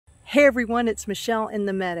Hey everyone, it's Michelle in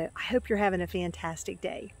the Meadow. I hope you're having a fantastic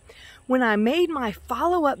day. When I made my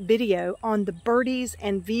follow-up video on the birdies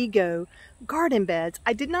and Vego garden beds,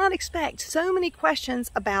 I did not expect so many questions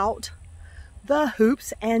about the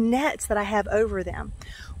hoops and nets that I have over them.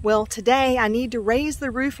 Well, today I need to raise the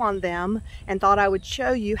roof on them and thought I would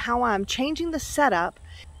show you how I'm changing the setup.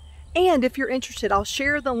 And if you're interested, I'll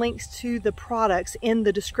share the links to the products in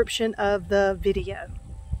the description of the video.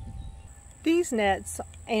 These nets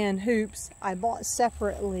and hoops I bought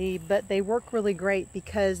separately, but they work really great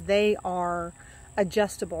because they are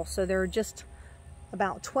adjustable. So they're just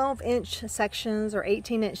about 12-inch sections or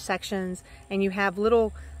 18-inch sections, and you have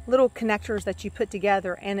little connectors that you put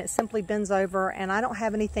together, and it simply bends over. And I don't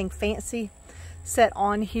have anything fancy set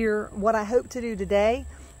on here. What I hope to do today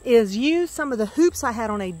is use some of the hoops I had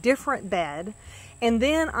on a different bed, and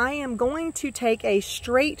then I am going to take a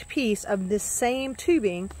straight piece of this same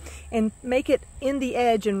tubing and make it in the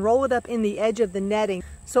edge and roll it up in the edge of the netting,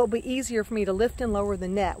 so it'll be easier for me to lift and lower the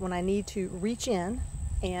net when I need to reach in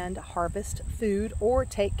and harvest food or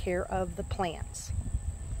take care of the plants.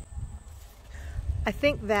 I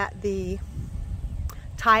think that the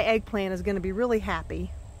Thai eggplant is going to be really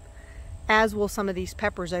happy, as will some of these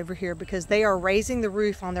peppers over here, because they are raising the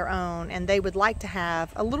roof on their own and they would like to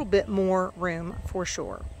have a little bit more room for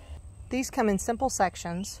sure. These come in simple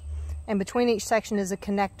sections, and between each section is a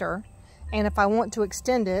connector, and if I want to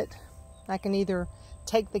extend it, I can either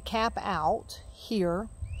take the cap out here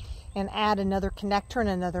and add another connector and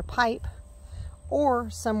another pipe, or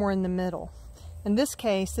somewhere in the middle. In this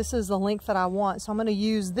case, this is the length that I want, so I'm going to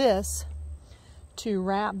use this to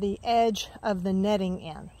wrap the edge of the netting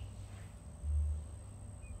in.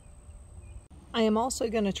 I am also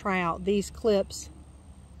going to try out these clips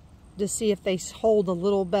to see if they hold a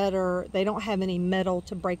little better. They don't have any metal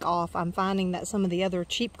to break off. I'm finding that some of the other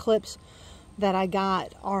cheap clips that I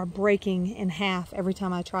got are breaking in half every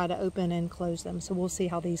time I try to open and close them. So we'll see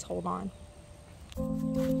how these hold on.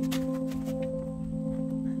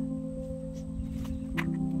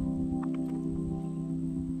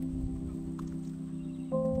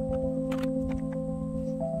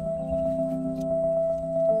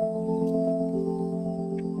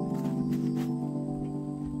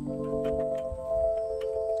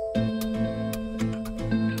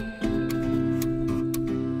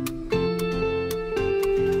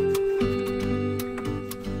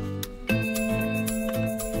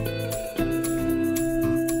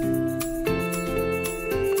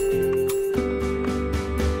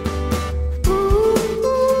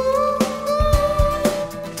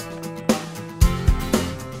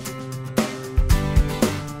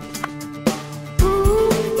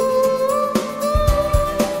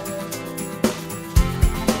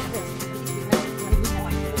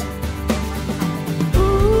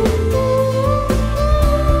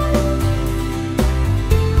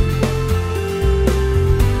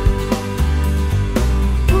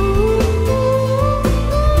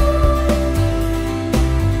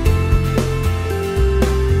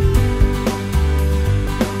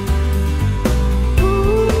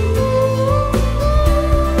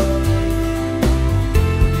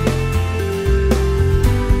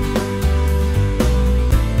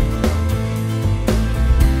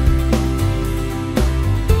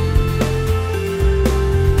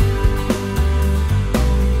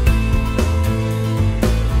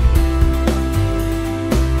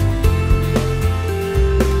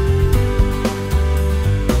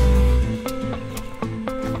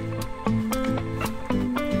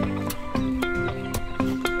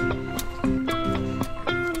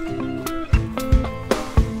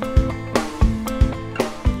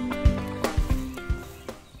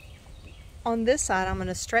 On this side, I'm going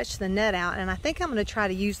to stretch the net out, and I think I'm going to try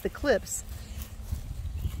to use the clips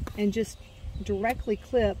and just directly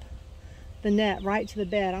clip the net right to the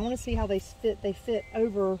bed. I want to see how they fit. They fit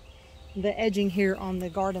over the edging here on the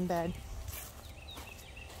garden bed.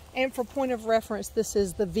 And for point of reference, this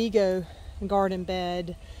is the Vego garden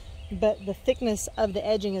bed, but the thickness of the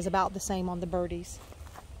edging is about the same on the birdies.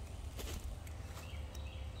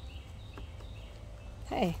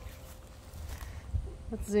 Hey,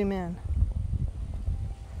 let's zoom in.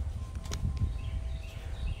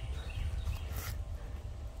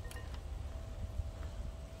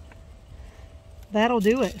 That'll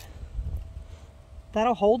do it.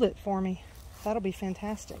 That'll hold it for me. That'll be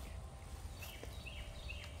fantastic.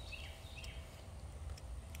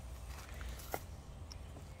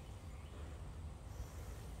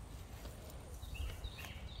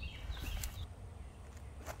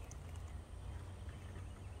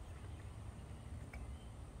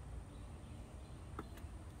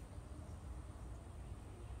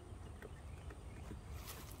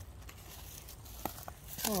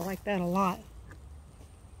 Oh, I like that a lot.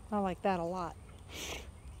 I like that a lot.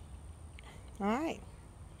 All right,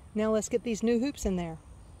 now let's get these new hoops in there.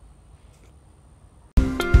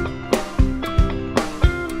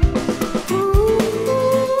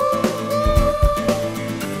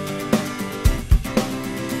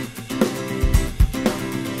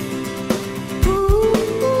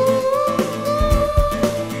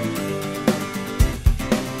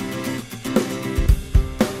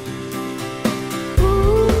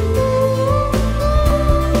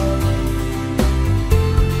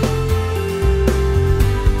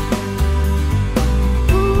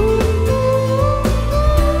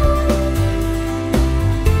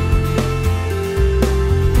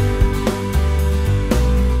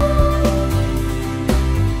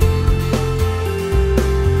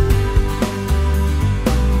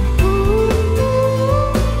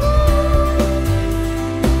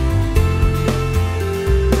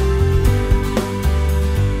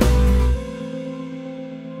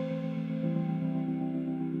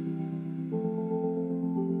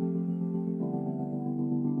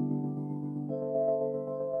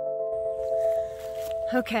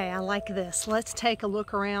 Okay, I like this. Let's take a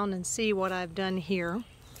look around and see what I've done here.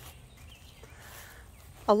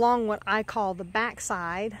 Along what I call the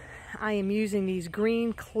backside, I am using these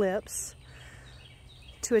green clips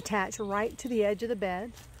to attach right to the edge of the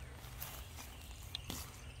bed.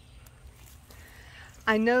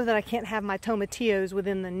 I know that I can't have my tomatillos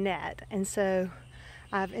within the net, and so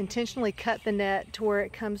I've intentionally cut the net to where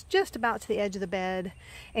it comes just about to the edge of the bed.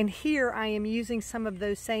 And here I am using some of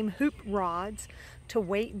those same hoop rods to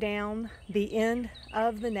weight down the end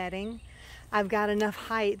of the netting. I've got enough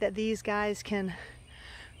height that these guys can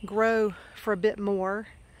grow for a bit more.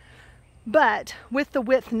 But with the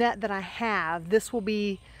width net that I have, this will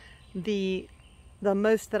be the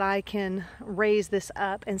most that I can raise this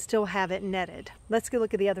up and still have it netted. Let's go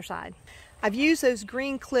look at the other side. I've used those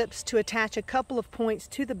green clips to attach a couple of points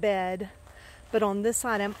to the bed, but on this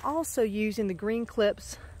side I'm also using the green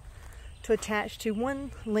clips to attach to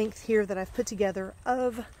one length here that I've put together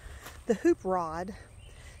of the hoop rod,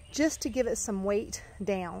 just to give it some weight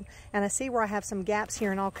down. And I see where I have some gaps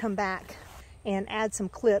here, and I'll come back and add some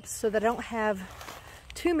clips so that I don't have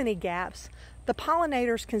too many gaps. The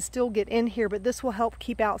pollinators can still get in here, but this will help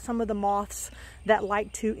keep out some of the moths that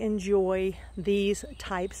like to enjoy these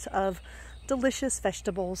types of delicious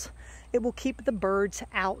vegetables. It will keep the birds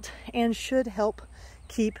out and should help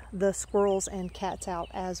keep the squirrels and cats out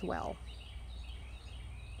as well.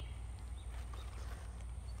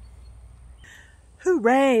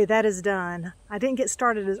 Hooray, that is done. I didn't get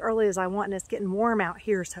started as early as I want, and it's getting warm out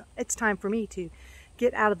here, so it's time for me to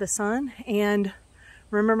get out of the sun. And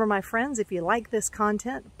remember, my friends, if you like this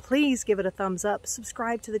content, please give it a thumbs up,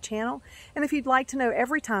 subscribe to the channel, and if you'd like to know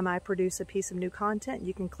every time I produce a piece of new content,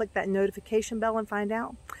 you can click that notification bell and find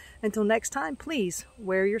out. Until next time, please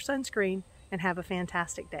wear your sunscreen and have a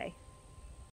fantastic day.